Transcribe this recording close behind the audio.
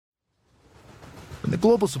When the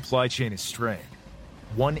global supply chain is strained,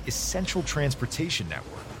 one essential transportation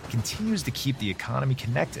network continues to keep the economy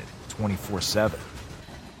connected 24/7.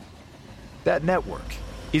 That network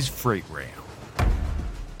is freight rail.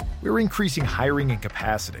 We're increasing hiring and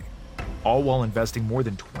capacity, all while investing more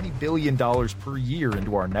than $20 billion per year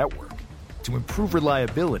into our network to improve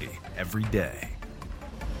reliability every day.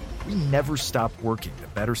 We never stop working to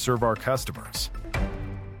better serve our customers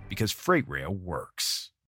because freight rail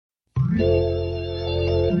works.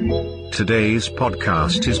 Today's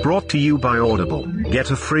podcast is brought to you by Audible.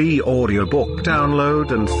 Get a free audiobook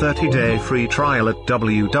download and 30-day free trial at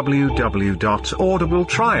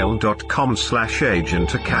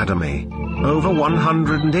www.audibletrial.com/Agent Academy. Over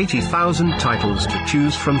 180,000 titles to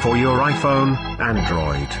choose from for your iPhone,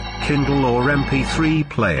 Android, Kindle or MP3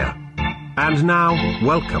 player. And now,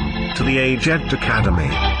 welcome to the Agent Academy.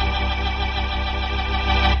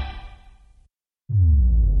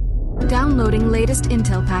 Downloading latest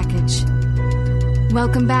intel package.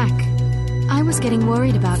 Welcome back. I was getting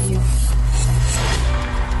worried about you.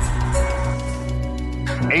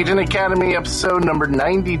 Agent Academy episode number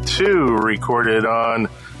 92, recorded on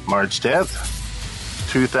March 10th,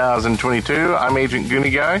 2022. I'm Agent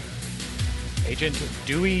Goonie Guy. Agent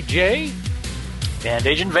Dewey J. And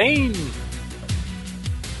Agent Vane.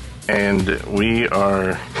 And we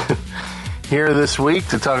are here this week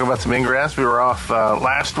to talk about some Ingress. We were off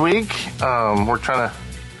last week. We're trying to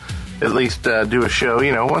at least do a show,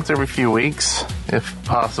 once every few weeks, if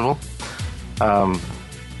possible.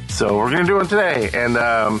 So we're going to do it today. And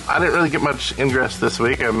I didn't really get much Ingress this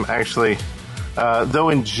week. I'm actually, though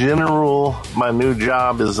in general, my new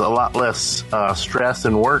job is a lot less stress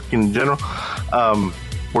and work in general.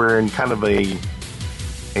 We're in kind of a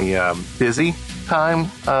busy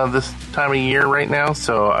time this time of year right now.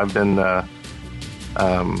 So I've been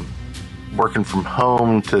working from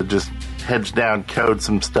home to just heads down code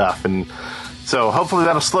some stuff, and so hopefully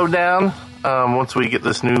that'll slow down once we get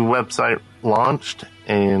this new website launched,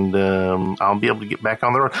 and I'll be able to get back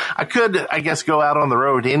on the road. I could, I guess, go out on the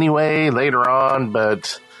road anyway later on,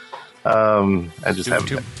 but I just have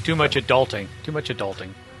too much adulting. Too much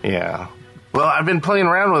adulting. Yeah. Well, I've been playing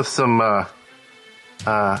around with some. I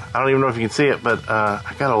don't even know if you can see it, but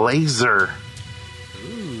I got a laser.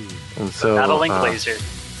 Ooh. And so, not a link laser.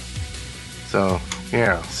 So,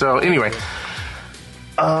 yeah. So, anyway.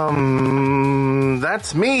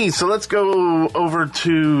 That's me. So, let's go over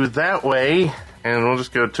to that way, and we'll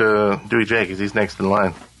just go to Dewey J, because he's next in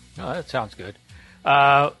line. Oh, that sounds good.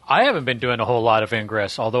 I haven't been doing a whole lot of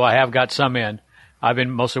Ingress, although I have got some in. I've been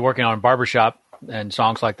mostly working on barbershop and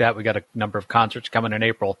songs like that. We got a number of concerts coming in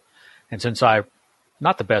April. And since I'm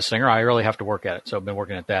not the best singer, I really have to work at it. So I've been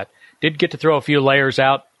working at that. Did get to throw a few layers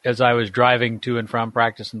out as I was driving to and from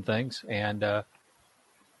practice and things, and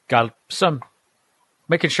got some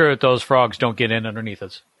making sure that those frogs don't get in underneath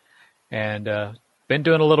us. And been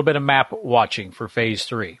doing a little bit of map watching for Phase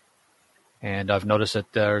 3. And I've noticed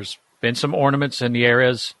that there's been some ornaments in the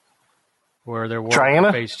areas where there were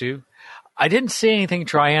Triana? Phase 2. I didn't see anything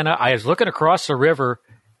Triana. I was looking across the river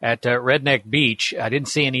at Redneck Beach. I didn't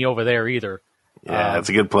see any over there either. Yeah, it's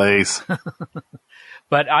a good place.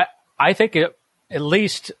 But I think at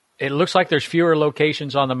least it looks like there's fewer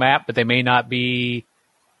locations on the map, but they may not be.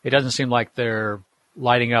 It doesn't seem like they're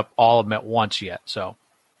lighting up all of them at once yet. So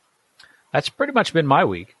that's pretty much been my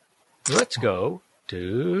week. Let's go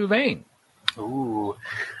to Vane. Ooh,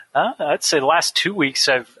 I'd say the last 2 weeks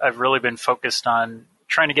I've really been focused on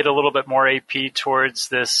trying to get a little bit more AP towards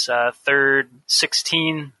this third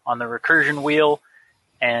 16 on the recursion wheel,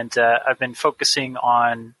 and I've been focusing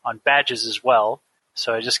on badges as well.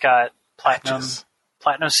 So I just got Platinum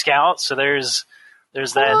Scout. So there's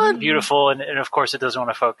that beautiful, and of course it doesn't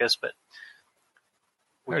want to focus, but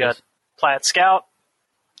we got Plat Scout,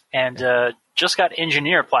 and just got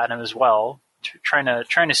Engineer Platinum as well. Trying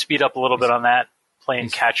to speed up a little bit on that, playing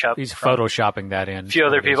catch up. He's photoshopping that in. A few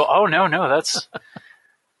other people. Oh no, that's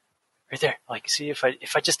right there. Like, see if I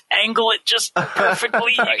just angle it just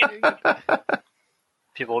perfectly,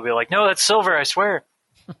 people will be like, "No, that's silver, I swear."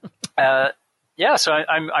 Yeah, so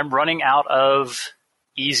I'm running out of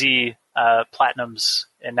easy platinums,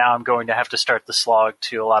 and now I'm going to have to start the slog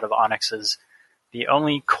to a lot of onyxes. The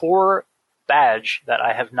only core badge that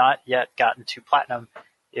I have not yet gotten to platinum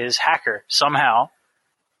is Hacker. Somehow,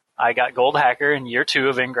 I got Gold Hacker in year 2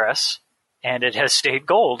 of Ingress, and it has stayed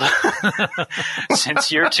gold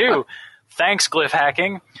since year 2. Thanks, Glyph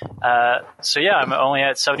Hacking. So yeah, I'm only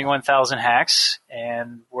at 71,000 hacks,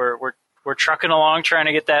 and we're trucking along trying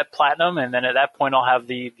to get that platinum, and then at that point I'll have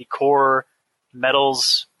the core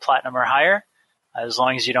metals platinum or higher, as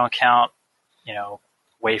long as you don't count,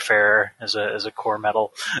 Wayfarer as a core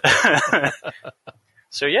medal.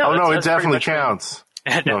 So yeah. Oh no, it that's definitely pretty much counts.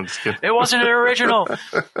 No, I'm just kidding. It wasn't an original.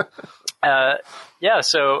 Yeah,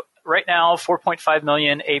 so right now, 4.5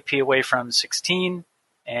 million AP away from 16,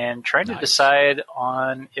 and trying to decide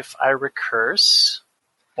on if I recurse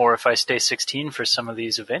or if I stay 16 for some of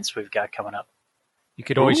these events we've got coming up. You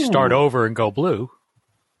could always start over and go blue.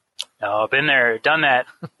 Oh, been there, done that.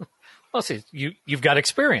 Well, see, you've got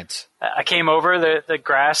experience. I came over, the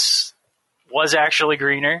grass was actually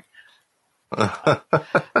greener. The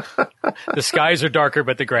skies are darker,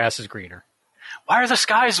 but the grass is greener. Why are the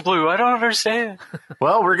skies blue? I don't understand.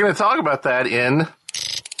 Well, we're going to talk about that in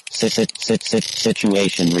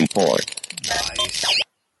Situation Report. Nice.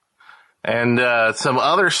 And some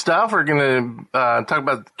other stuff. We're going to talk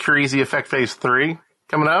about Crazy Effect Phase 3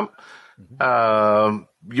 coming up.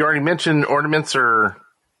 You already mentioned ornaments are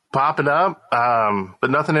popping up,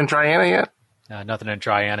 but nothing in Triana yet? Nothing in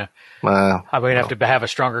Triana. I might have to have a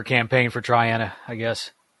stronger campaign for Triana, I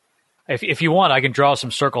guess. If you want, I can draw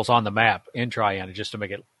some circles on the map in Triana just to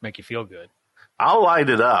make you feel good. I'll light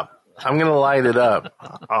it up. I'm going to light it up.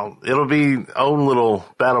 It'll be own little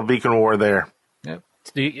battle beacon war there.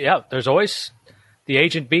 Yeah, there's always the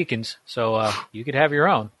agent beacons, so you could have your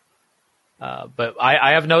own. But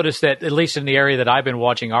I have noticed that, at least in the area that I've been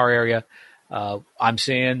watching, our area, I'm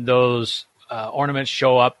seeing those ornaments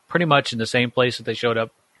show up pretty much in the same place that they showed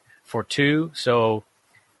up for 2. So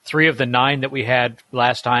 3 of the 9 that we had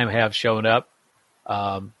last time have shown up.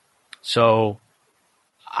 So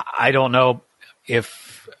I don't know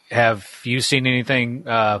have you seen anything,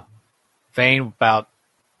 Vane, about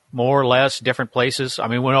more or less different places? I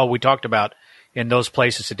mean, we talked about in those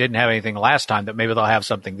places that didn't have anything last time that maybe they'll have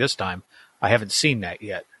something this time. I haven't seen that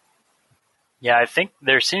yet. Yeah, I think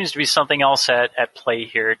there seems to be something else at play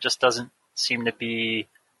here. It just doesn't seem to be,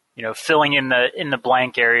 filling in the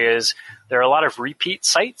blank areas. There are a lot of repeat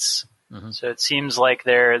sites, so it seems like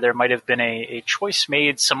there might have been a choice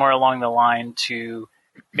made somewhere along the line to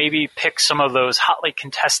maybe pick some of those hotly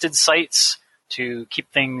contested sites to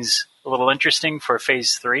keep things a little interesting for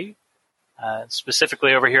Phase 3.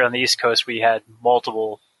 Specifically over here on the East Coast, we had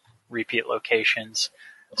multiple repeat locations.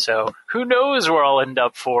 So who knows where I'll end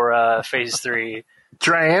up for Phase 3.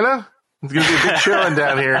 Triana? It's going to be a big showing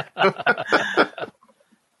down here.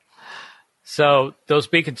 So those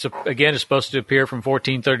beacons, again, are supposed to appear from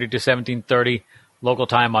 14:30 to 17:30 local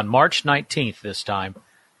time on March 19th this time.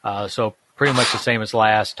 So pretty much the same as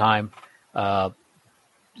last time.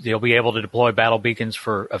 You'll be able to deploy battle beacons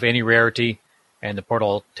of any rarity, and the portal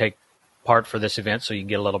will take part for this event, so you can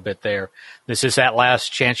get a little bit there. This is that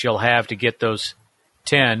last chance you'll have to get those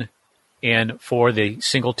 10 in for the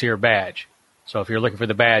single tier badge. So if you're looking for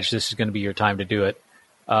the badge, this is going to be your time to do it.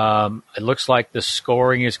 It looks like the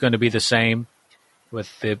scoring is going to be the same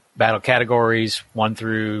with the battle categories 1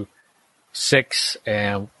 through 6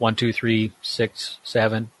 and 1, 2, 3, 6,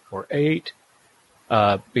 7, or 8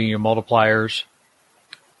 being your multipliers.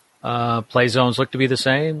 Play zones look to be the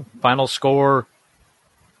same. Final score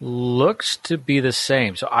looks to be the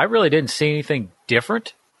same. So I really didn't see anything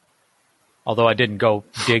different, although I didn't go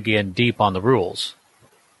dig in deep on the rules.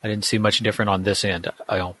 I didn't see much different on this end,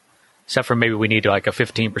 except for maybe we need like a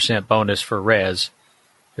 15% bonus for res,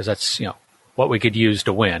 because that's what we could use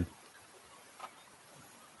to win.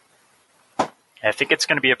 I think it's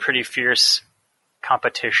going to be a pretty fierce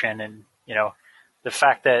competition, and the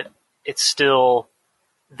fact that it's still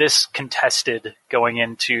this contested going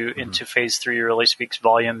into Phase 3 really speaks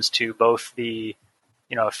volumes to both the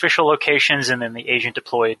official locations and then the agent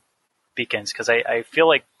deployed beacons, because I feel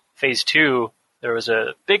like Phase 2 there was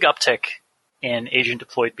a big uptick in agent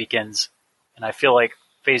deployed beacons, and I feel like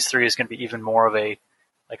Phase 3 is going to be even more of a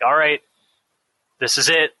all right, this is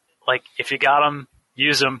it, if you got them,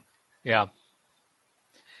 use them. Yeah.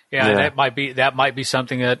 And that might be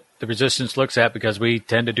something that the Resistance looks at, because we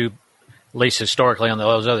tend to do, at least historically on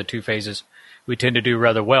those other 2 phases, we tend to do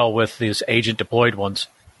rather well with these agent deployed ones,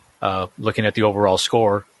 looking at the overall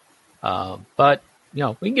score. But we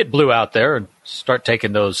can get blue out there and start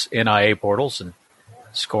taking those NIA portals and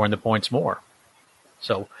scoring the points more.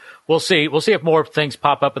 So we'll see. We'll see if more things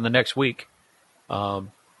pop up in the next week. So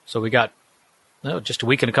we got just a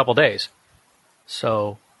week and a couple days.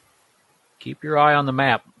 So keep your eye on the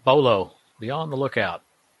map. Bolo, be on the lookout.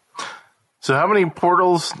 So how many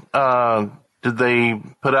portals did they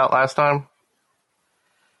put out last time?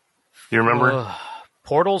 Do you remember?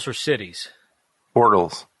 Portals or cities?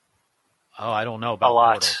 Portals. Oh, I don't know about a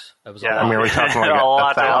lot. Portals. That was Yeah. a lot. I mean, are we talking like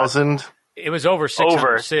 1,000? It was over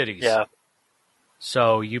 600 cities. Yeah.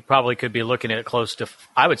 So you probably could be looking at close to,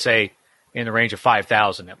 I would say, in the range of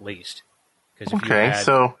 5,000 at least, Okay,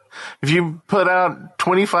 so if you put out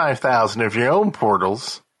 25,000 of your own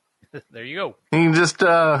portals, there you go. You can just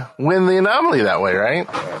win the anomaly that way, right?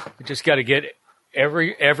 We just got to get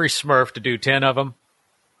every Smurf to do 10 of them,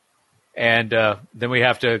 and then we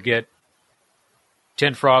have to get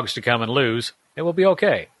 10 frogs to come and lose, and we'll be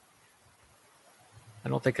okay. I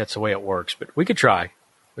don't think that's the way it works, but we could try.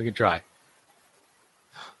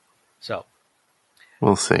 So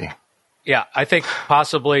we'll see. Yeah, I think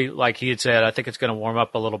possibly, like he had said, I think it's going to warm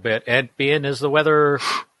up a little bit. And being as the weather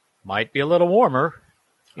might be a little warmer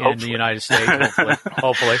in the United States,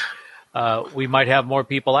 hopefully, we might have more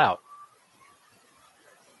people out.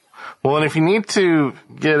 Well, and if you need to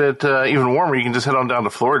get it even warmer, you can just head on down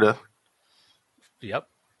to Florida. Yep.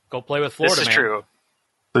 Go play with Florida, This is man. true.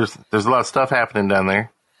 There's a lot of stuff happening down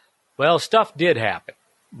there. Well, stuff did happen.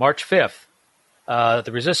 March 5th.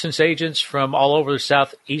 The resistance agents from all over the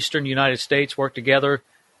southeastern United States worked together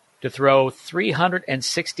to throw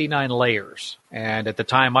 369 layers. And at the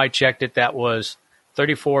time I checked it, that was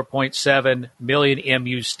 34.7 million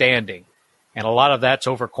MU standing. And a lot of that's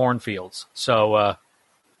over cornfields. So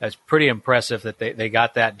that's pretty impressive that they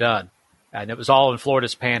got that done. And it was all in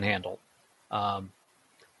Florida's Panhandle.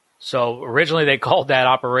 So originally they called that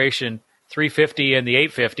Operation 350 and the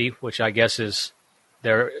 850, which I guess is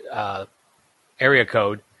their area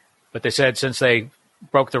code, but they said since they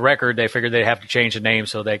broke the record, they figured they'd have to change the name,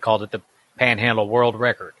 so they called it the Panhandle World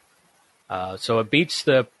Record. So it beats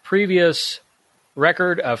the previous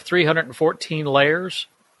record of 314 layers,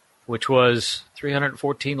 which was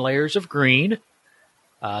 314 layers of green.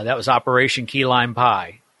 That was Operation Key Lime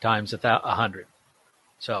Pie times 100.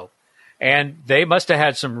 So, and they must have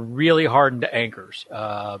had some really hardened anchors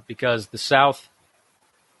because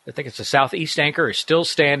I think it's the southeast anchor is still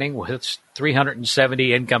standing with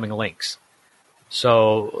 370 incoming links.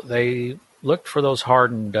 So they looked for those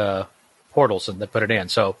hardened portals and they put it in.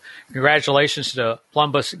 So congratulations to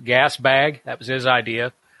Plumbus Gas Bag. That was his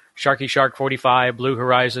idea. Sharky Shark 45, Blue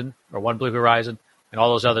Horizon, or One Blue Horizon, and all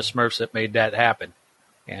those other Smurfs that made that happen.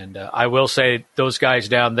 And I will say those guys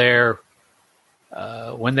down there,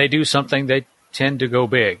 when they do something, they tend to go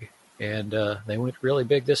big. And they went really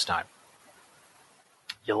big this time.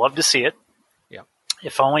 You love to see it. Yeah.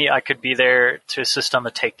 If only I could be there to assist on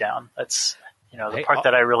the takedown. That's the part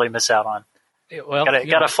that I really miss out on. Well,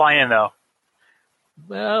 gotta fly in though.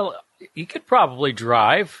 Well, you could probably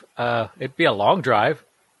drive. It'd be a long drive,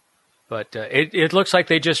 but it looks like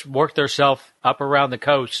they just worked themselves up around the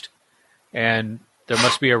coast, and there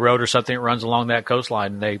must be a road or something that runs along that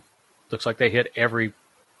coastline. And looks like they hit every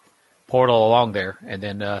portal along there, and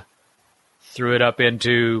then threw it up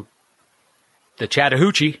into the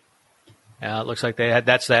Chattahoochee. It looks like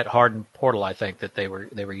that's that hardened portal, I think, that they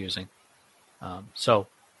were using. So,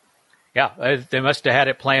 yeah, they must have had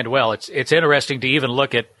it planned well. It's interesting to even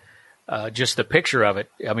look at just the picture of it.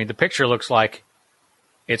 I mean, the picture looks like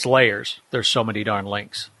it's layers. There's so many darn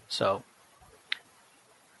links. So,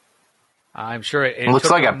 I'm sure it looks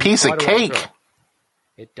like a piece of cake.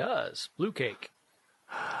 It does. Blue cake.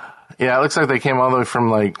 Yeah, it looks like they came all the way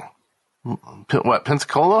from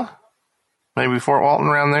Pensacola? Maybe Fort Walton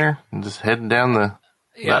around there, and just heading down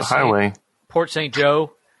that highway. Port St.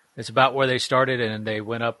 Joe is about where they started, and they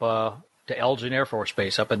went up to Elgin Air Force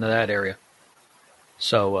Base, up into that area.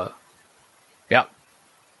 So, yeah,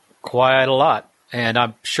 quite a lot. And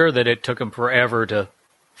I'm sure that it took them forever to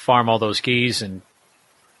farm all those keys and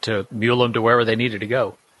to mule them to wherever they needed to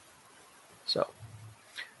go. So,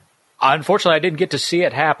 unfortunately, I didn't get to see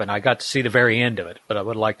it happen. I got to see the very end of it, but I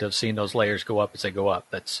would like to have seen those layers go up as they go up.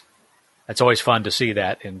 That's always fun to see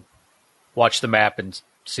that and watch the map and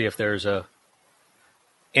see if there's a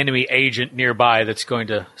enemy agent nearby that's going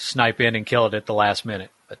to snipe in and kill it at the last minute.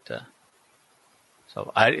 But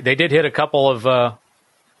they did hit a couple of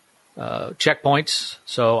checkpoints,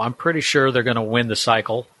 so I'm pretty sure they're going to win the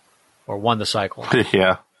cycle or won the cycle.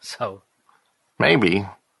 Yeah. So maybe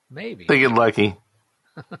they get lucky.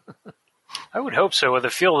 I would hope so with a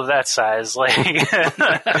field of that size. Like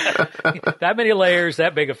that many layers,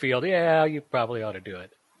 that big a field. Yeah, you probably ought to do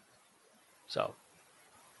it. So,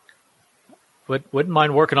 wouldn't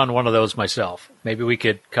mind working on one of those myself. Maybe we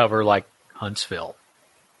could cover like Huntsville.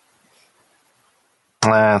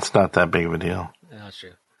 It's not that big of a deal. That's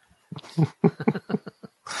true.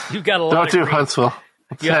 You've got a lot. Don't do Huntsville.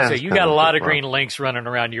 Yeah, you got a lot of green links running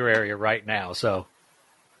around your area right now, so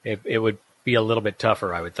it would be a little bit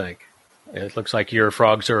tougher, I would think. It looks like your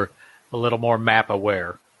frogs are a little more map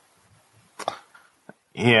aware.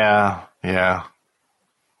 Yeah.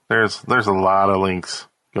 There's a lot of links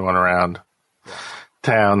going around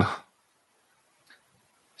town.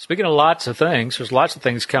 Speaking of lots of things, there's lots of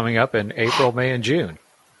things coming up in April, May, and June.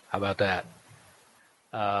 How about that?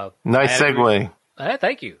 Nice segue.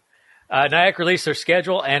 Thank you. Nyack released their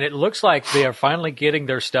schedule, and it looks like they are finally getting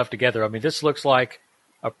their stuff together. I mean, this looks like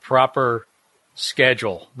a proper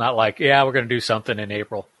schedule, not like, we're going to do something in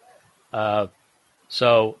April.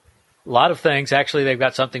 So a lot of things. Actually, they've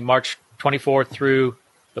got something March 24th through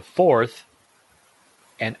the 4th,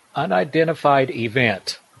 an unidentified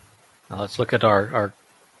event. Now let's look at our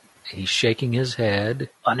he's shaking his head.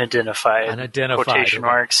 Unidentified. Quotation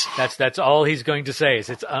marks. That's all he's going to say is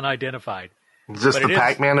it's unidentified. Is this the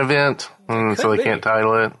Pac-Man event? So they can't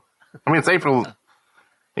title it. I mean, it's April.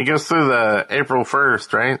 It goes through the April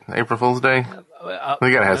 1st, right? April Fool's Day.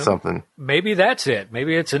 They gotta have something. Maybe that's it.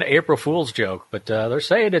 Maybe it's an April Fool's joke, but they're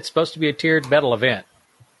saying it's supposed to be a tiered metal event.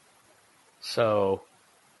 So,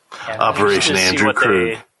 Operation Andrew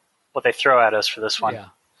Krug. What they throw at us for this one.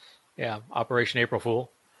 Yeah. Operation April Fool.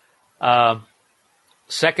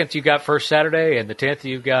 2nd, you got first Saturday, and the 10th,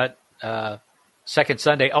 you've got second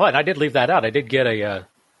Sunday. Oh, and I did leave that out. I did get I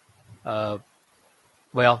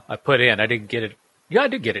put in. I didn't get it. Yeah, I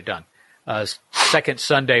did get it done. Second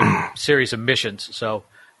Sunday series of missions, so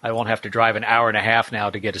I won't have to drive an hour and a half now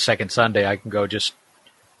to get a second Sunday. I can go just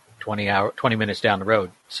 20 minutes down the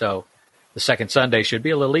road. So the second Sunday should be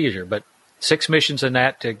a little easier, but 6 missions in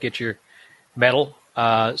that to get your medal.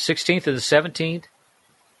 16th to the 17th,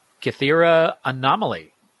 Kythera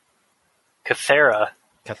Anomaly. Kythera.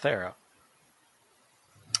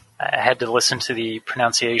 I had to listen to the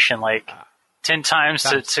pronunciation 10 times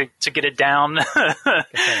to get it down.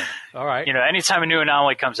 All right. Anytime a new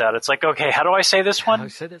anomaly comes out, it's like, okay, how do I say this one? How do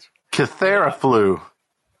I say this? Kythera flu.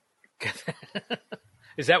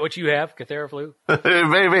 Is that what you have? Kythera flu?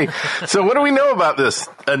 Maybe. So what do we know about this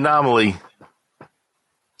anomaly?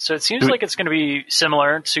 So it seems like it's going to be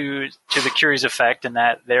similar to the Curies effect in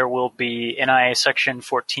that there will be NIA Section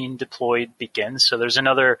 14 deployed begins. So there's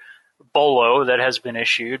another BOLO that has been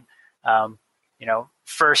issued.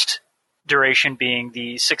 First duration being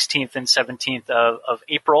the 16th and 17th of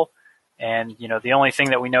April. And, the only thing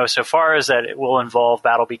that we know so far is that it will involve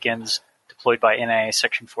battle begins deployed by NIA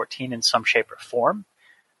Section 14 in some shape or form.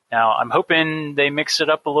 Now, I'm hoping they mix it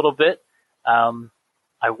up a little bit.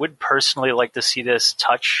 I would personally like to see this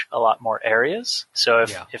touch a lot more areas. So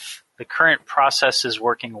if the current process is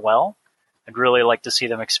working well, I'd really like to see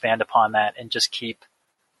them expand upon that and just keep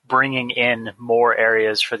bringing in more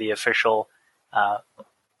areas for the official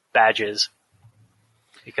badges.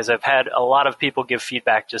 Because I've had a lot of people give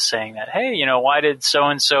feedback just saying that, hey, why did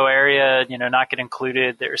so-and-so area, not get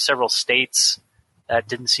included? There are several states that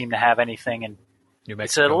didn't seem to have anything. And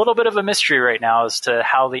it's a little bit of a mystery right now as to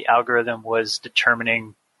how the algorithm was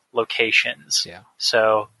determining locations. Yeah.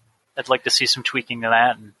 So I'd like to see some tweaking to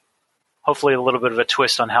that and hopefully a little bit of a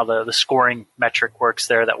twist on how the scoring metric works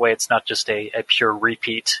there. That way it's not just a pure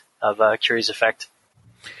repeat of Curies effect.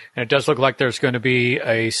 And it does look like there's going to be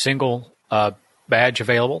a single badge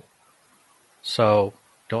available. So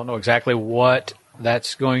don't know exactly what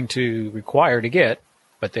that's going to require to get,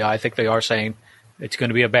 but I think they are saying it's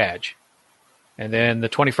going to be a badge. And then the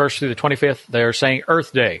 21st through the 25th, they're saying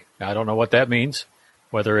Earth Day. Now, I don't know what that means,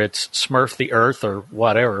 whether it's Smurf the Earth or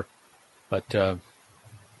whatever. But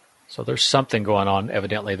so there's something going on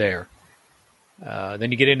evidently there.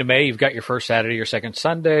 Then you get into May. You've got your first Saturday, your second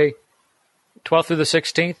Sunday, 12th through the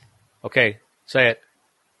 16th. Okay, say it.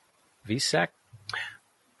 VSAC?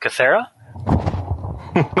 Kythera?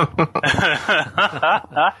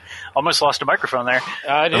 Almost lost a microphone there.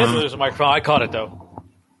 I did lose a microphone. I caught it, though.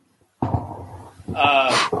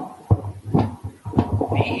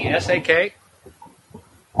 VSAK?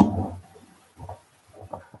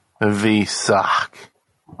 VSAC.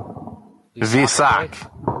 VSAC.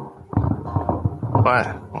 What?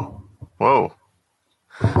 Whoa.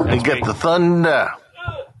 You get the thunder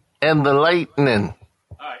and the lightning.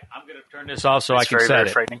 All right, I'm going to turn this off so It's I can very, set very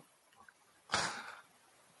it. frightening.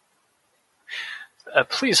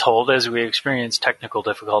 Please hold as we experience technical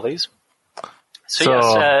difficulties. So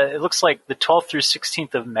yes, it looks like the 12th through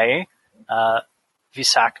 16th of May,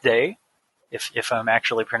 Visak Day, if I'm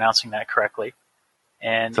actually pronouncing that correctly.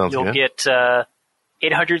 And Sounds you'll good. get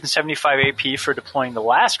 875 AP for deploying the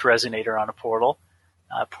last resonator on a portal.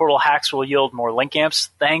 Portal hacks will yield more link amps.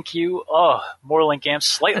 Thank you. Oh, more link amps,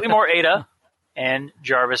 slightly more ADA, and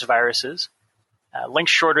Jarvis viruses.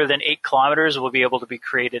 Links shorter than 8 kilometers will be able to be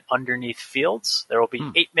created underneath fields. There will be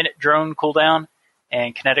 8-minute drone cooldown,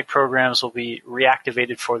 and kinetic programs will be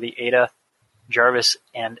reactivated for the ADA, Jarvis,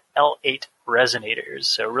 and L8 resonators.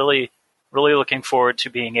 So really really looking forward to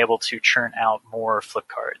being able to churn out more flip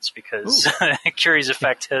cards because Curious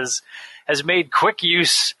Effect has made quick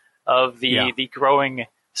use of the growing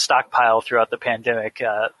stockpile throughout the pandemic.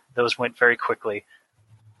 Those went very quickly.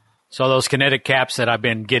 So those kinetic caps that I've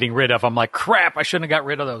been getting rid of, I'm like, crap, I shouldn't have got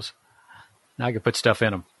rid of those. Now I can put stuff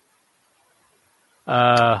in them.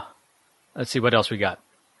 Let's see what else we got.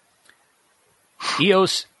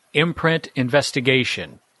 EOS Imprint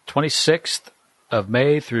Investigation, 26th of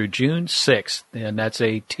May through June 6th. And that's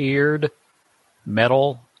a tiered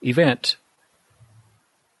metal event.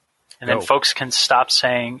 And then folks can stop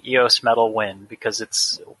saying EOS Metal win because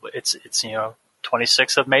it's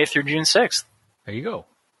 26th of May through June 6th. There you go.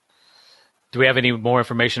 Do we have any more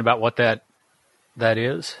information about what that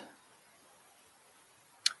is?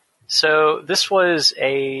 So this was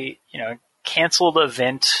a canceled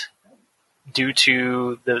event due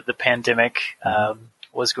to the pandemic.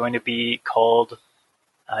 Was going to be called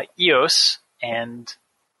EOS, and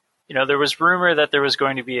there was rumor that there was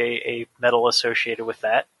going to be a medal associated with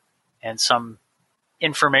that and some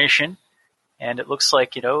information, and it looks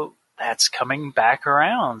like that's coming back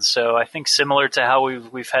around. So I think similar to how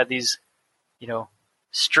we've had these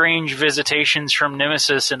strange visitations from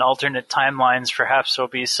Nemesis and alternate timelines, perhaps there'll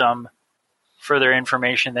be some further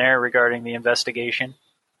information there regarding the investigation.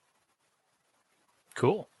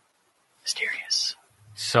 Cool. Mysterious.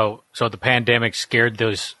 So the pandemic scared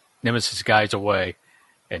those Nemesis guys away,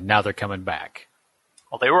 and now they're coming back.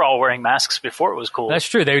 Well, they were all wearing masks before it was cool. That's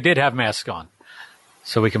true. They did have masks on,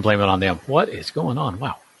 so we can blame it on them. What is going on?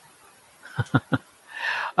 Wow.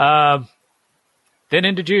 Then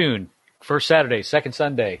into June, first Saturday, second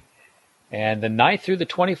Sunday, and the 9th through the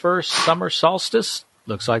 21st, summer solstice.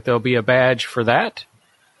 Looks like there'll be a badge for that.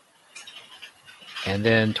 And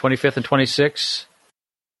then 25th and 26th,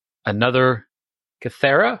 another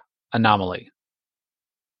Cathera Anomaly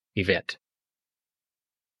event.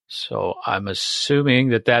 So I'm assuming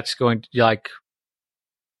that's going to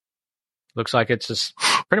looks like it's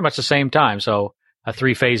pretty much the same time. So a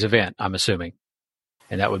 3-phase event, I'm assuming.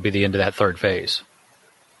 And that would be the end of that third phase.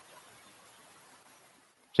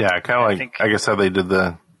 Yeah, kind of I guess how they did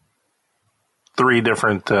the 3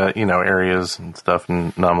 different, areas and stuff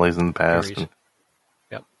and anomalies in the past.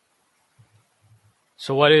 Yep.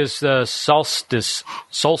 So what is the solstice?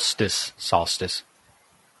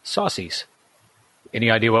 Saucies. Any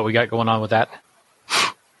idea what we got going on with that?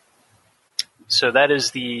 So that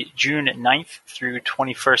is the June 9th through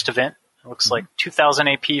 21st event. It looks like 2,000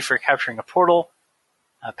 AP for capturing a portal.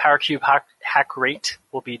 Power cube hack rate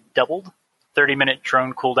will be doubled. 30-minute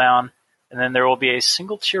drone cooldown. And then there will be a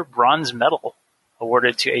single-tier bronze medal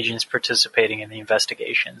awarded to agents participating in the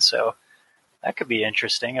investigation. So that could be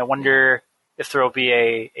interesting. I wonder if there will be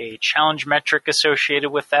a challenge metric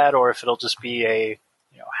associated with that, or if it'll just be a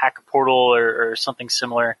hack a portal or something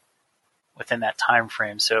similar within that time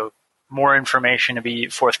frame. So more information to be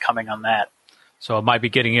forthcoming on that. So it might be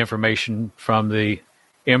getting information from the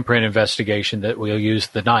imprint investigation that we'll use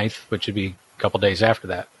the 9th, which would be a couple days after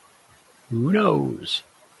that. Who knows?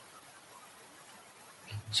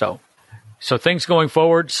 So things going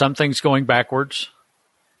forward, some things going backwards.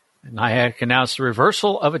 And NIAC announced the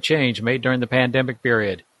reversal of a change made during the pandemic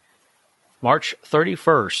period. March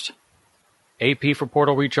 31st, AP for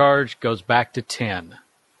portal recharge goes back to 10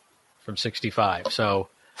 from 65. So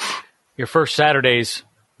your first Saturdays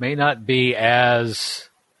may not be as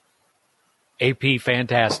AP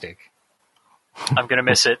fantastic. I'm going to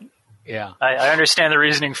miss it. Yeah. I understand the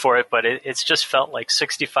reasoning for it, but it's just felt like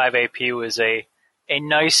 65 AP was a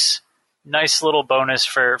nice little bonus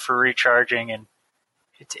for recharging, and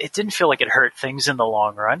it didn't feel like it hurt things in the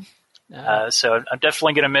long run. So I'm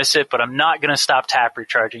definitely going to miss it, but I'm not going to stop tap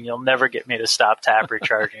recharging. You'll never get me to stop tap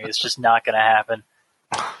recharging. It's just not going to happen.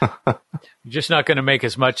 You're just not going to make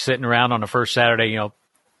as much sitting around on the first Saturday,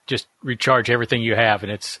 just recharge everything you have,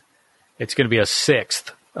 and it's going to be a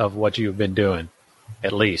sixth of what you've been doing,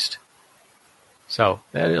 at least. So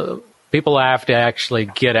people have to actually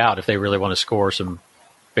get out if they really want to score some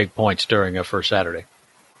big points during a first Saturday.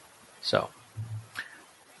 So,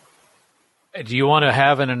 do you want to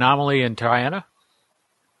have an anomaly in Triana?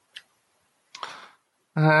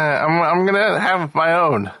 I'm going to have my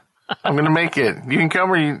own. I'm going to make it. You can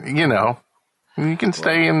come or, you can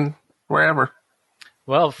stay in wherever.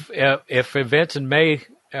 Well, if events in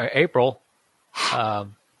April,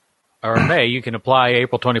 or May, you can apply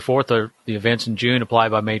April 24th, or the events in June apply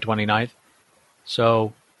by May 29th.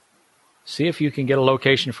 So see if you can get a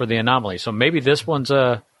location for the anomaly. So maybe this one's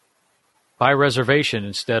by reservation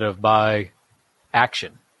instead of by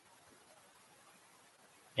action.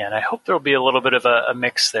 Yeah, and I hope there'll be a little bit of a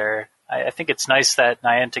mix there. I think it's nice that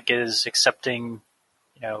Niantic is accepting,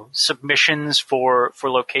 submissions for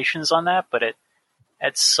locations on that. But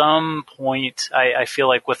at some point, I feel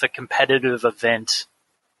like with a competitive event,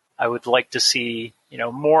 I would like to see,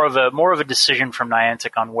 more of a decision from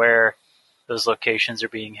Niantic on where those locations are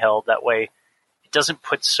being held. That way, it doesn't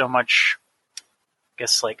put so much, I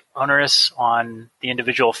guess, like onerous on the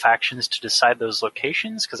individual factions to decide those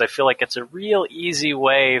locations, because I feel like it's a real easy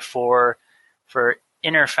way for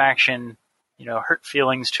inter-faction, hurt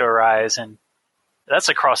feelings to arise, and that's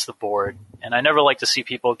across the board. And I never like to see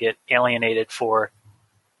people get alienated for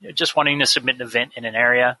just wanting to submit an event in an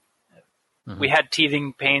area. Mm-hmm. We had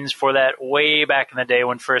teething pains for that way back in the day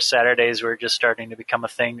when First Saturdays were just starting to become a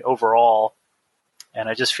thing overall. And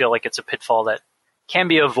I just feel like it's a pitfall that can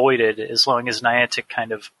be avoided as long as Niantic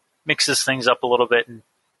kind of mixes things up a little bit and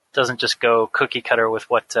doesn't just go cookie cutter with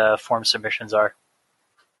what form submissions are.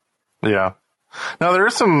 Yeah. Now, there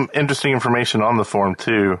is some interesting information on the form,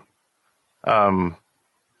 too. They want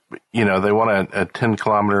a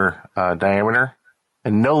 10-kilometer diameter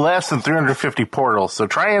and no less than 350 portals. So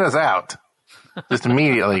try us out just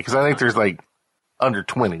immediately, because I think there's under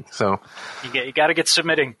 20. So you got to get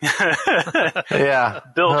submitting. Yeah.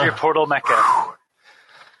 Build your portal mecca.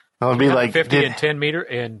 It'll be 50 and 10 meter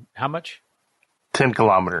and how much?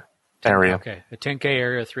 10-kilometer area. Okay. A 10K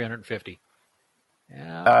area, 350.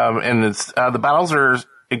 Yeah. And it's the battles are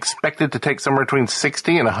expected to take somewhere between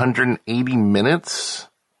 60 and 180 minutes.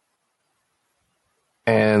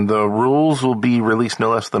 And the rules will be released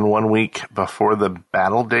no less than 1 week before the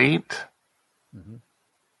battle date. Mm-hmm.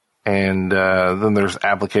 And then there's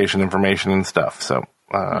application information and stuff. So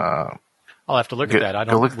I'll have to look at that.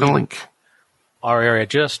 Go look at the link. Our area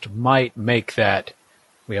just might make that.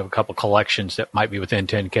 We have a couple collections that might be within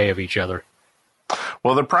 10K of each other.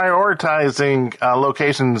 Well, they're prioritizing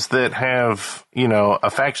locations that have, a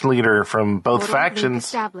faction leader from both factions.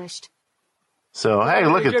 Established. So, hey,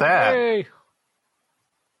 look at that.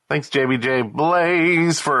 Thanks, JBJ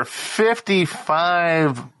Blaze, for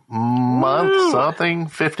 55 months, something.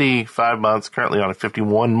 55 months, currently on a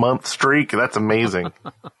 51-month streak. That's amazing.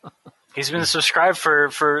 He's been subscribed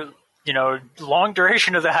for long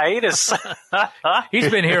duration of the hiatus.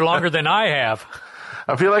 He's been here longer than I have.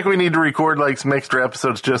 I feel like we need to record some extra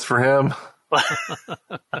episodes just for him.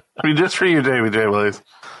 Just for you, JBJ Blaze.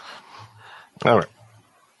 All right.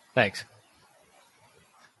 Thanks.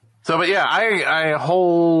 So, but yeah, I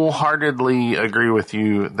wholeheartedly agree with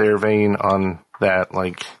you there, Vane, on that.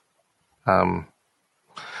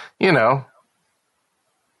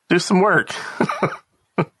 Do some work.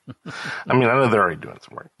 I know they're already doing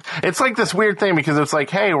some work. It's this weird thing because it's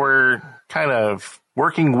hey, we're kind of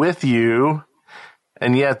working with you,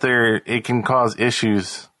 and yet it can cause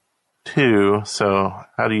issues too. So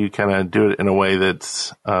how do you kind of do it in a way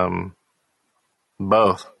that's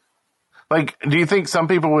both? Do you think some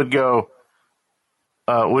people would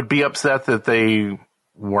be upset that they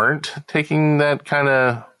weren't taking that kind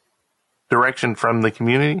of direction from the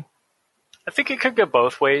community? I think it could go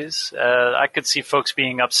both ways. I could see folks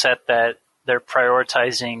being upset that they're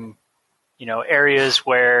prioritizing, areas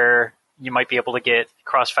where you might be able to get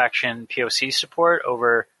cross-faction POC support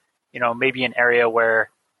over, maybe an area where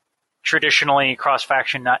traditionally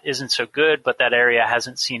cross-faction isn't so good, but that area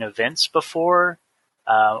hasn't seen events before,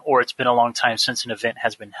 or it's been a long time since an event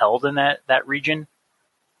has been held in that region.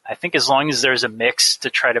 I think as long as there's a mix to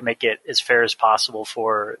try to make it as fair as possible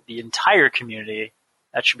for the entire community,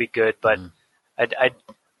 that should be good. But I'd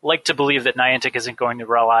like to believe that Niantic isn't going to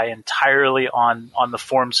rely entirely on the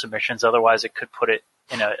form submissions. Otherwise, it could put it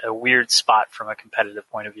in a weird spot from a competitive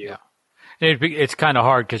point of view. Yeah. It's kind of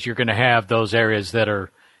hard because you're going to have those areas that are,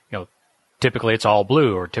 typically it's all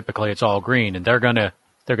blue or typically it's all green, and they're going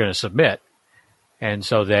to submit. And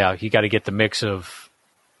so you got to get the mix of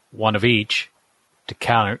one of each to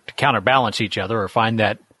counterbalance each other or find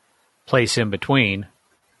that place in between.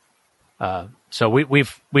 So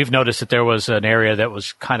we've noticed that there was an area that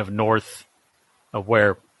was kind of north of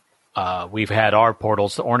where we've had our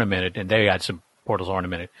portals ornamented, and they had some portals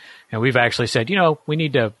ornamented. And we've actually said, we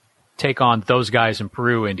need to take on those guys in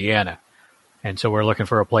Peru, Indiana. And so we're looking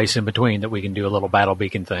for a place in between that we can do a little battle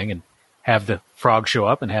beacon thing and have the frog show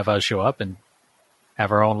up and have us show up and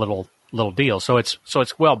have our own little deal. So it's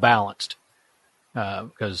well balanced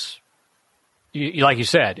because, like you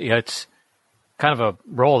said, it's kind of a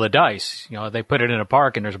roll of the dice. They put it in a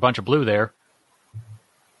park and there's a bunch of blue there.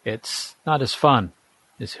 It's not as fun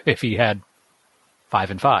as if you had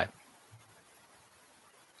 5 and 5.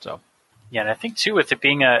 So. Yeah, and I think, too, with it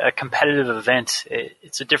being a competitive event,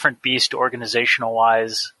 it's a different beast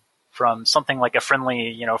organizational-wise from something like a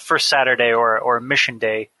friendly, First Saturday or a mission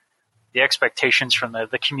day, the expectations from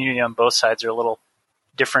the community on both sides are a little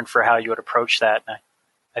different for how you would approach that. And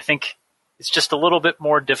I think it's just a little bit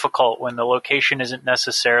more difficult when the location isn't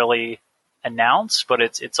necessarily announced, but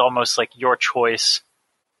it's almost like your choice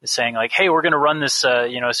is saying like, hey, we're going to run this,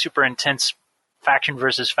 super intense faction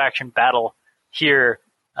versus faction battle here.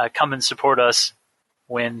 Come and support us,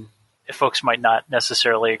 when folks might not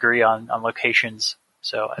necessarily agree on locations.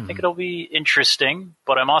 So I think it'll be interesting,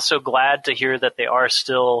 but I'm also glad to hear that they are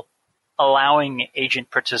still allowing agent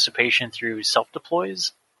participation through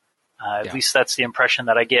self-deploys. At least that's the impression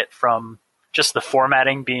that I get from just the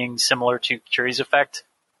formatting being similar to Curie's Effect.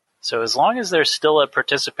 So as long as there's still a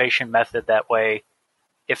participation method that way,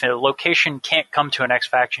 if a location can't come to an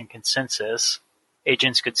X-Faction consensus,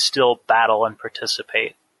 agents could still battle and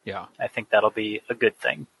participate. Yeah. I think that'll be a good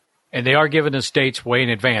thing. And they are giving us dates way in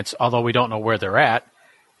advance, although we don't know where they're at.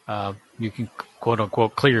 You can,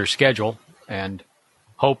 quote-unquote, clear your schedule and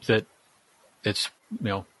hope that it's,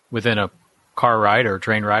 within a car ride or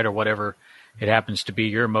train ride or whatever it happens to be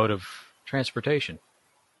your mode of transportation.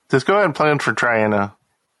 Just go ahead and plan for Triana.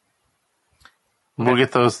 We'll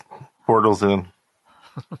get those portals in.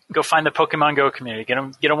 Go find the Pokemon Go community. Get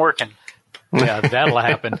them working. Yeah, that'll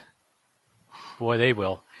happen. Boy, they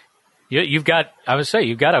will. You've got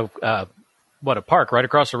a park right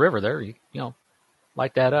across the river there. You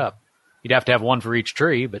light that up. You'd have to have one for each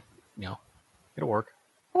tree, but it'll work.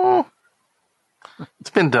 It's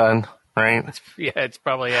been done, right? It's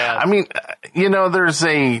probably has. I mean, there's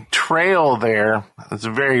a trail there. It's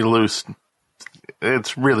very loose.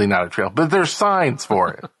 It's really not a trail, but there's signs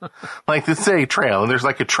for it. Like they say trail, and there's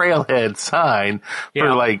like a trailhead sign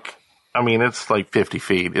for it's like 50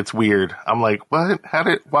 feet. It's weird. I'm like, what?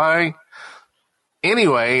 Why?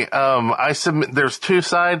 Anyway, there's two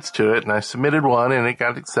sides to it, and I submitted one and it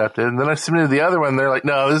got accepted, and then I submitted the other one and they're like,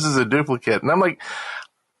 no, this is a duplicate. And I'm like,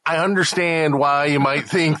 I understand why you might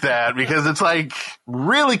think that, because it's like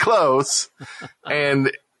really close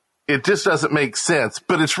and it just doesn't make sense,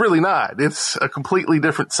 but it's really not. It's a completely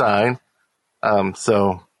different sign.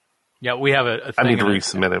 Yeah, we have a thing I need to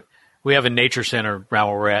resubmit it. We have a nature center around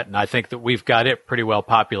where we're at, and I think that we've got it pretty well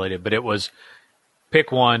populated, but it was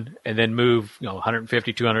pick one and then move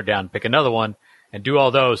 150, 200 down, pick another one and do all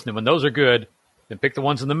those. And then when those are good, then pick the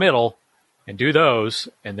ones in the middle and do those.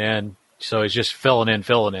 And then, so it's just filling in.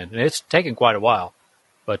 And it's taken quite a while,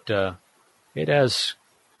 but it has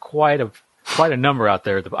quite a number out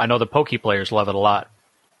there. I know the Poke players love it a lot.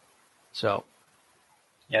 So.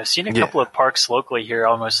 Yeah, I've seen a couple of parks locally here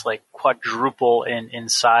almost like quadruple in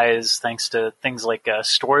size thanks to things like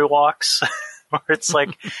story walks, where it's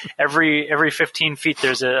like every 15 feet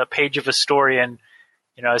there's a page of a story, and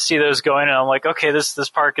I see those going and I'm like, okay, this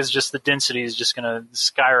park is just, the density is just going to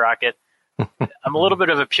skyrocket. I'm a little bit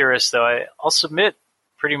of a purist though. I'll submit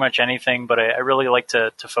pretty much anything, but I really like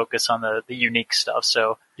to focus on the unique stuff.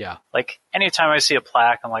 So yeah, like anytime I see a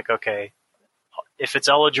plaque, I'm like, okay, if it's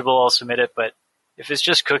eligible, I'll submit it, but if it's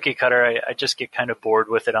just cookie cutter, I just get kind of bored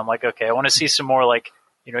with it. I'm like, okay, I want to see some more like,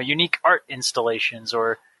 unique art installations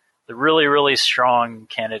or the really, really strong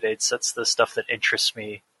candidates. That's the stuff that interests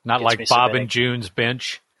me. Not like Bob and June's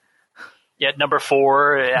bench. Yeah, number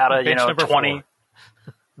 4 out of, 20.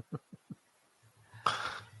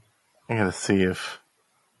 I gotta see if...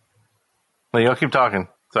 Well, y'all keep talking.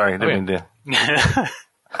 Sorry, I didn't mean to.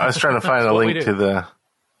 I was trying to find a link to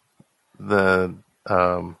the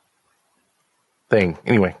thing.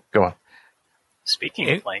 Anyway, go on. Speaking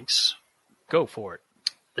of links, go for it.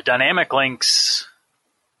 The dynamic links.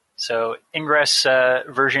 So Ingress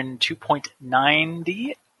version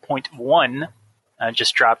 2.90.1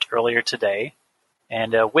 just dropped earlier today,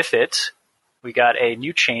 and with it, we got a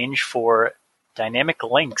new change for dynamic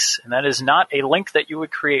links, and that is not a link that you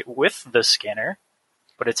would create with the scanner,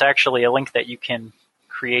 but it's actually a link that you can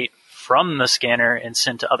create from the scanner and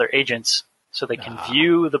send to other agents so they can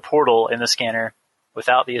view the portal in the scanner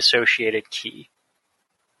without the associated key.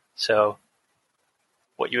 So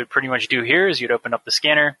what you would pretty much do here is you'd open up the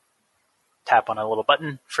scanner, tap on a little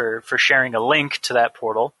button for sharing a link to that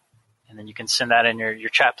portal, and then you can send that in your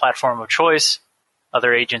chat platform of choice.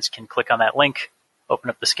 Other agents can click on that link, open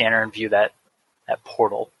up the scanner, and view that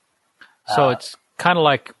portal. So it's kind of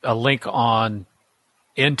like a link on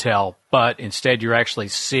Intel, but instead you're actually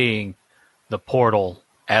seeing the portal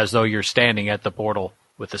as though you're standing at the portal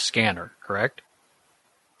with the scanner, correct?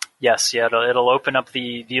 Yes, yeah, it'll open up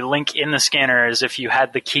the link in the scanner as if you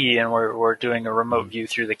had the key and we're doing a remote view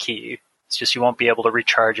through the key. It's just you won't be able to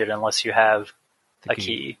recharge it unless you have a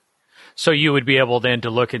key. So you would be able then to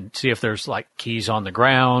look and see if there's like keys on the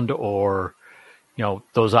ground or,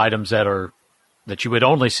 those items that you would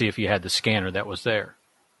only see if you had the scanner that was there.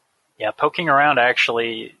 Yeah, poking around,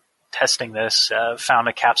 actually testing this, found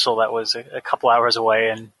a capsule that was a couple hours away,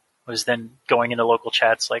 and was then going into local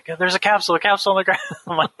chats like, "There's a capsule on the ground."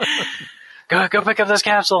 I'm like, "Go pick up this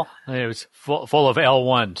capsule." It was full of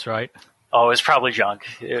L1s, right? Oh, it was probably junk.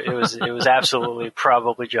 It was absolutely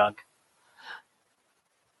probably junk.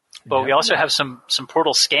 But we also have some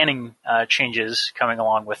portal scanning changes coming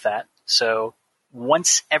along with that. So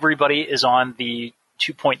once everybody is on the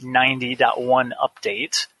 2.90.1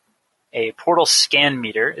 update, a portal scan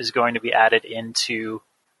meter is going to be added into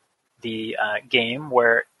the game,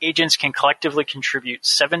 where agents can collectively contribute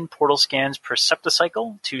 7 portal scans per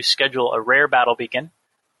septicycle to schedule a rare battle beacon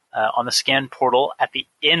on the scan portal at the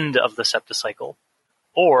end of the septicycle.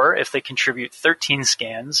 Or if they contribute 13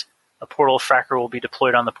 scans, a portal fracker will be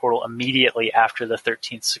deployed on the portal immediately after the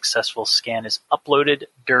 13th successful scan is uploaded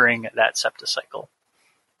during that septicycle.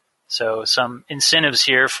 So some incentives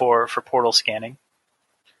here for portal scanning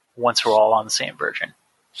once we're all on the same version.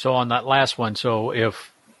 So on that last one, so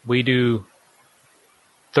if we do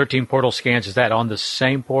 13 portal scans, is that on the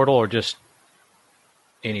same portal or just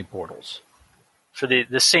any portals? For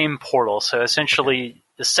the same portal. So essentially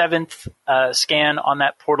the 7th scan on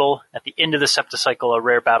that portal, at the end of the septicycle, a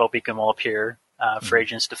rare battle beacon will appear for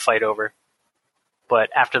agents to fight over. But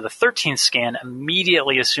after the 13th scan,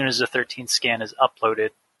 immediately as soon as the 13th scan is uploaded,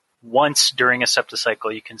 once during a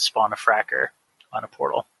septicycle, you can spawn a fracker on a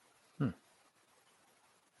portal.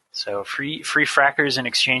 So free frackers in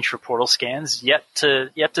exchange for portal scans. Yet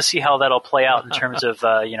to see how that'll play out in terms of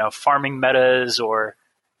farming metas or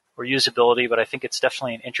usability, but I think it's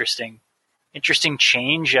definitely an interesting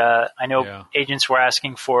change. I know agents were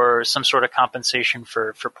asking for some sort of compensation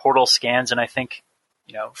for portal scans, and I think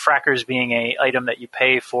frackers being a item that you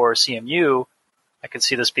pay for CMU, I could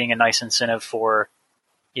see this being a nice incentive for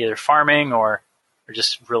either farming or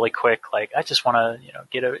just really quick, like I just want to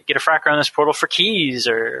get a fracker on this portal for keys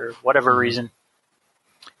or whatever reason.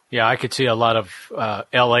 Yeah, I could see a lot of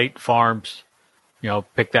L8 farms,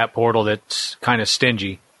 pick that portal that's kind of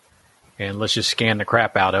stingy, and let's just scan the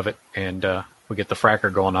crap out of it, and we get the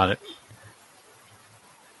fracker going on it.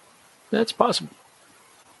 That's possible.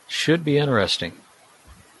 Should be interesting.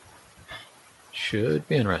 See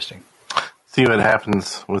what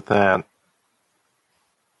happens with that.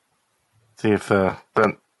 See if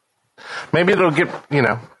maybe it'll get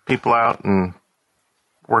people out and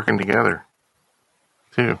working together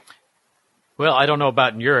too. Well, I don't know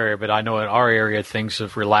about in your area, but I know in our area things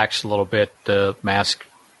have relaxed a little bit. The mask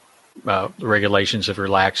regulations have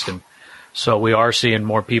relaxed, and so we are seeing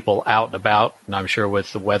more people out and about. And I'm sure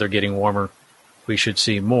with the weather getting warmer, we should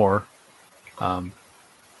see more.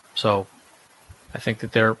 So I think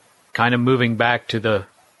that they're kind of moving back to the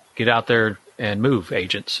get out there and move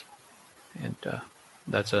agents. And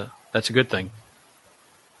that's a good thing.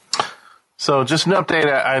 So just an update.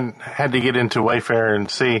 I had to get into Wayfair and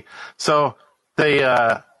see. So they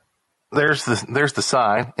there's the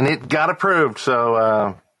sign, and it got approved.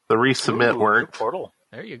 So the resubmit worked. Portal.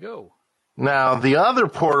 There you go. Now the other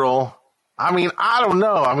portal. I don't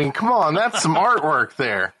know. Come on, that's some artwork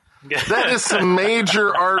there. That is some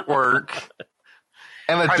major artwork.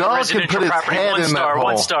 And a dog can put its head in that hole.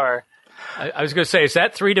 1 star. I was going to say, is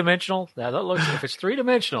that 3-dimensional? Now that looks. If it's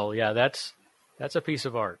 3-dimensional, yeah, that's a piece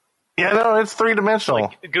of art. Yeah, no, it's 3-dimensional.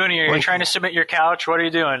 Like, Goonie, are you trying to submit your couch? What are you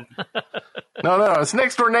doing? No, it's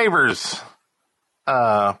next door neighbors.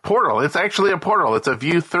 Portal. It's actually a portal. It's a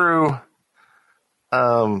view through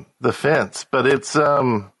the fence, but it's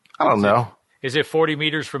I don't know. Is it 40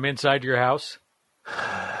 meters from inside your house?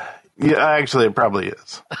 Yeah, actually, it probably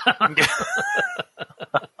is.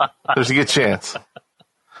 There's a good chance.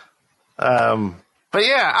 But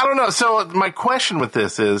yeah, I don't know. So my question with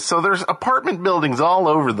this is, so there's apartment buildings all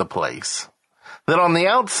over the place that on the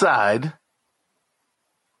outside,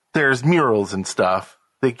 there's murals and stuff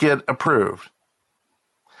that get approved.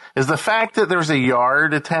 Is the fact that there's a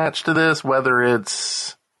yard attached to this, whether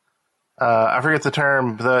it's, I forget the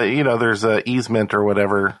term, there's a easement or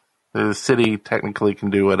whatever, the city technically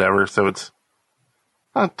can do whatever, so it's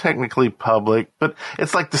not technically public, but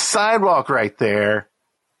it's like the sidewalk right there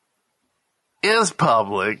is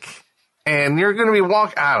public, and you're going to be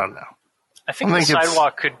walking. I don't know. I think the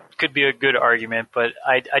sidewalk could be a good argument, but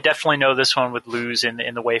I definitely know this one would lose in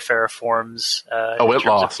the Wayfarer forums in terms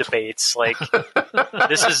lost. of debates. Like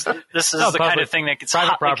this is the kind of thing that gets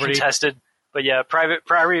hotly contested. But yeah, private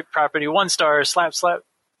property, 1 star, slap.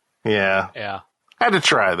 Yeah. I had to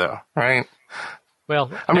try though, right?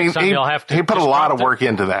 Well, you'll have to. He put a lot of work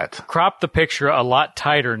into that. Crop the picture a lot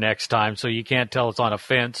tighter next time, so you can't tell it's on a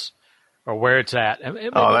fence or where it's at. And maybe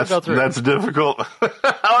Oh, we'll go through that's difficult.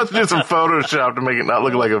 I'll have to do some Photoshop to make it not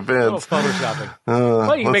look like a a little fence. photoshopping.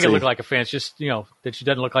 Well, you can make let's it look see. like a fence, just, that it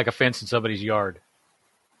doesn't look like a fence in somebody's yard.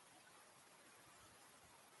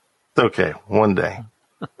 It's okay. One day.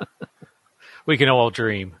 We can all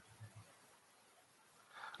dream.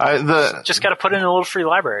 Just got to put in a little free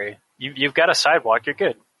library. You've got a sidewalk. You're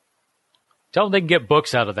good. Tell them they can get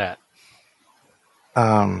books out of that.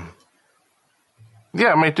 Yeah,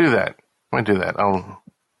 I might do that. I'll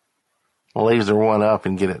laser one up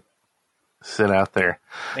and get it sit out there.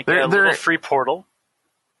 Make a little free portal.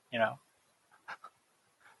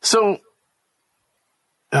 So,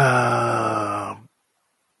 how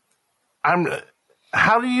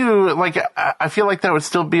do you, like, I feel like that would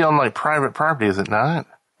still be on, like, private property, is it not?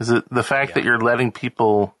 Is it the fact that you're letting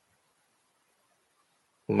people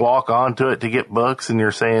walk onto it to get books and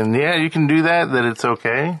you're saying, yeah, you can do that it's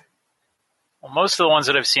okay? Well, most of the ones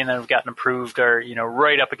that I've seen that have gotten approved are,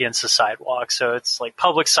 right up against the sidewalk. So it's like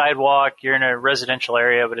public sidewalk. You're in a residential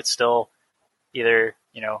area, but it's still either,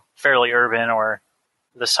 fairly urban, or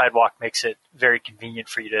the sidewalk makes it very convenient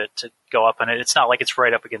for you to go up on it. It's not like it's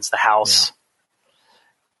right up against the house. Yeah.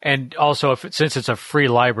 And also, since it's a free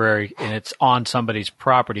library and it's on somebody's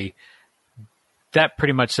property, that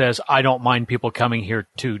pretty much says, I don't mind people coming here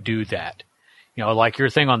to do that. Like your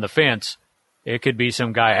thing on the fence, it could be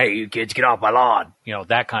some guy, hey, you kids, get off my lawn.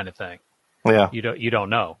 That kind of thing. Yeah. You don't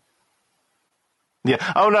know. Yeah.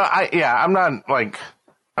 Oh, no, I'm not, like,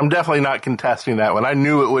 I'm definitely not contesting that one. I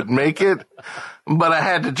knew it would make it, but I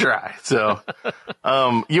had to try. So,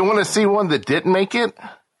 you want to see one that didn't make it?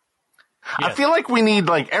 Yes. I feel like we need,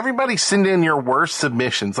 like, everybody send in your worst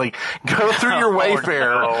submissions. Like, go through your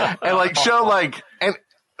Wayfair and, like, show, like, and,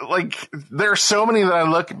 like, there are so many that I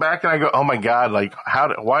look back and I go, oh my God, like,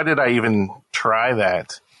 why did I even try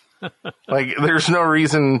that? Like, there's no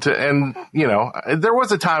reason to, and, there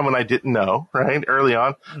was a time when I didn't know, right, early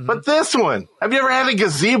on. Mm-hmm. But this one, have you ever had a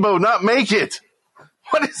gazebo not make it?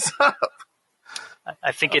 What is up?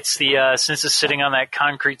 I think it's since it's sitting on that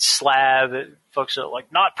concrete slab, folks are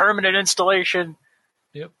like, not permanent installation.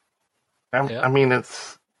 Yep. I mean,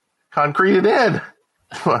 it's concreted in.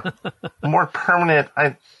 More permanent.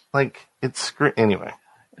 Anyway.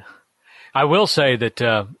 I will say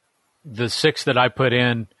that the 6 that I put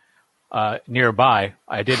in nearby,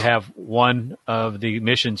 I did have one of the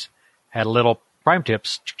missions had little prime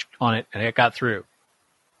tips on it, and it got through.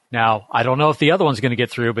 Now, I don't know if the other one's going to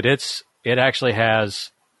get through, but it actually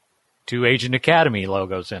has 2 Agent Academy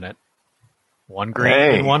logos in it. One green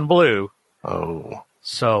and one blue. Oh.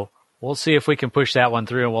 So we'll see if we can push that one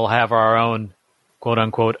through, and we'll have our own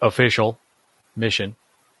quote-unquote official mission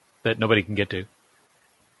that nobody can get to.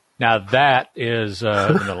 Now that is in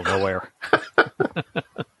the middle of nowhere.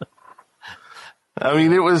 I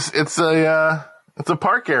mean, it's a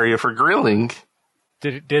park area for grilling.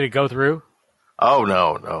 Did it go through? Oh,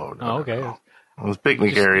 no. Oh, okay. No. It was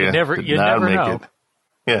picnic area. You never know.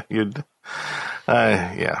 Yeah,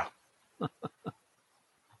 yeah.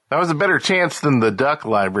 That was a better chance than the duck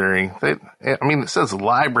library. It says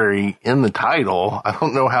library in the title. I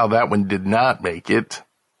don't know how that one did not make it.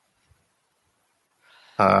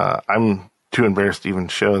 I'm too embarrassed to even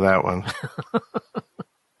show that one.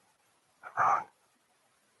 Wrong.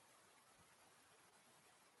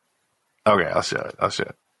 Okay, I'll show it. All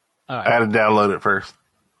right. I had to download it first.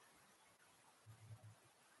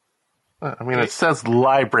 It says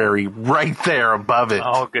library right there above it.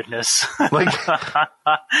 Oh, goodness. Like,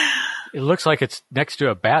 it looks like it's next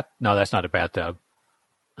to a bat. No, that's not a bathtub.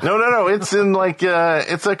 No. It's in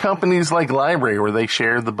it's a company's library where they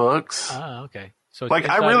share the books. Oh, okay. So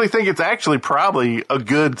I really think it's actually probably a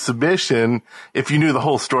good submission if you knew the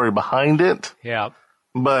whole story behind it. Yeah.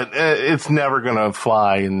 But it's never going to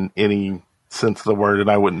fly in any sense of the word,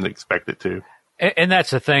 and I wouldn't expect it to. And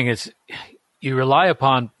that's the thing is, you rely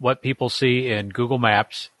upon what people see in Google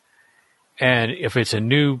Maps, and if it's a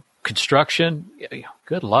new construction,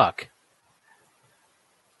 good luck.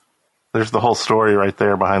 There's the whole story right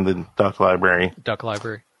there behind the duck library. Duck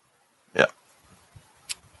library. Yeah.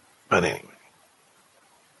 But anyway.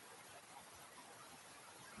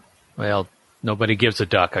 Well, nobody gives a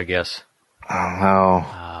duck, I guess.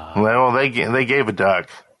 Oh, no. Well, they gave a duck.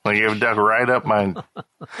 They gave a duck right up mine.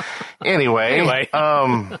 Anyway.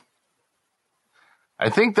 I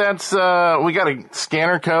think that's, we got a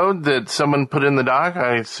scanner code that someone put in the doc.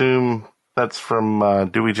 I assume that's from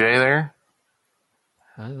Dewey J there.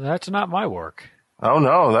 That's not my work. Oh,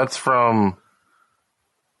 no, that's from,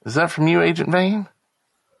 is that from you, Agent Vane?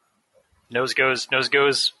 Nose goes.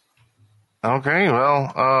 Okay,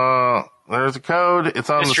 well, there's a code. It's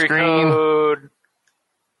on Mystery the screen. Code.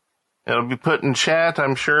 It'll be put in chat,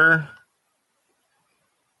 I'm sure.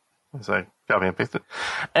 As I copy and paste it.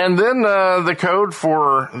 And then the code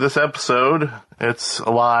for this episode, it's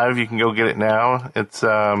live. You can go get it now. It's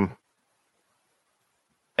AA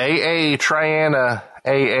Triana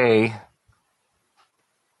AA.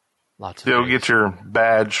 Lots of Go A's. get your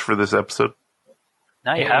badge for this episode.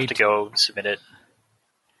 Now you have to go submit it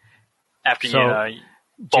after you bulk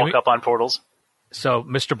Jimmy- up on portals. So,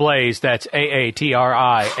 Mr. Blaze, that's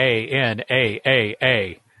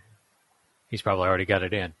AATRIANAAA. He's probably already got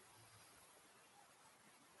it in.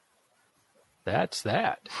 That's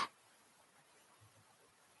that.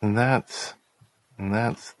 And that's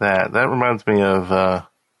that. That reminds me of that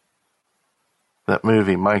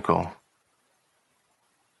movie, Michael.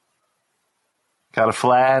 Got a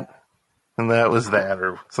flat, and that was that,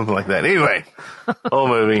 or something like that. Anyway, old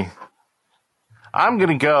movie. I'm going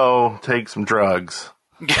to go take some drugs.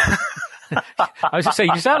 I was going to say,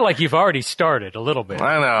 you sound like you've already started a little bit.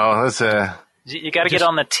 I know. That's You got to get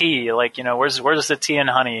on the tea. Like, where's the tea and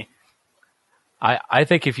honey? I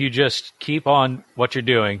think if you just keep on what you're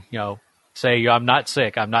doing, say, I'm not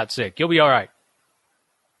sick, you'll be all right.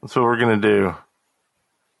 that's what we're going to do.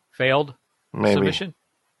 Failed Maybe. submission?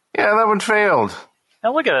 Yeah, that one failed.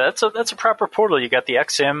 Now look at that. That's a proper portal. You got the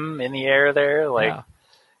XM in the air there. Like, Yeah.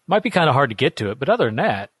 Might be kind of hard to get to it, but other than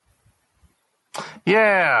that,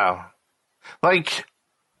 Yeah. Like,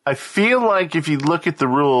 I feel like if you look at the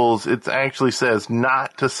rules, it actually says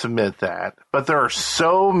not to submit that. But there are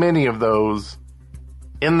so many of those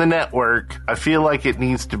in the network, I feel like it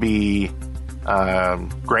needs to be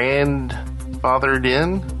grandmothered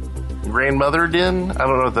in. I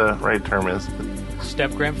don't know what the right term is. But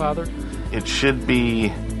step-grandfather? it should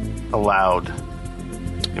be allowed.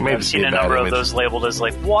 It may I've just seen be a bad number of image. those labeled as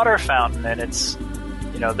like water fountain, and it's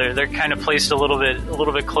they're kind of placed a little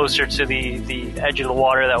bit closer to the edge of the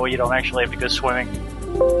water. That way you don't actually have to go swimming.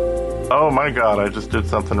 Oh my god, I just did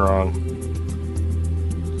something wrong.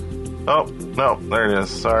 Oh, no, there it is.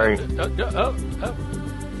 Sorry.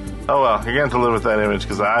 Oh well, you're going to have to live with that image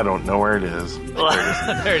because I don't know where it is.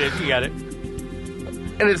 There it is. You got it.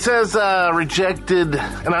 And it says rejected,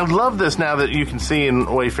 and I love this now that you can see in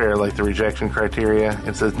Wayfair, like the rejection criteria.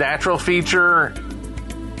 It says natural feature.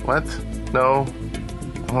 What? No,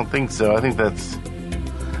 I don't think so. I think that's,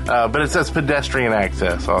 but it says pedestrian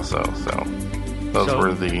access also. So those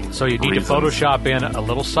were the. So you need reasons. to Photoshop in a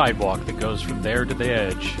little sidewalk that goes from there to the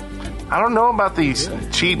edge. I don't know about these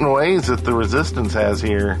cheating ways that the Resistance has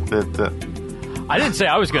here. That I didn't say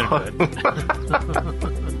I was going to do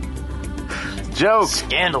it. joke.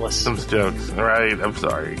 Scandalous. Some jokes. All right, I'm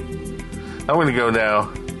sorry. I'm going to go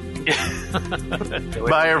now.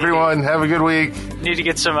 Bye, everyone. Have a good week. Need to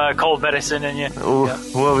get some cold medicine in you.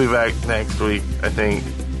 We'll be back next week, I think.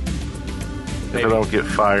 Maybe. If I don't get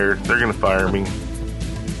fired. They're going to fire me.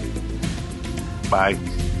 Bye.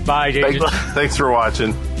 Bye, Jason. Thanks for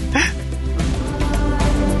watching.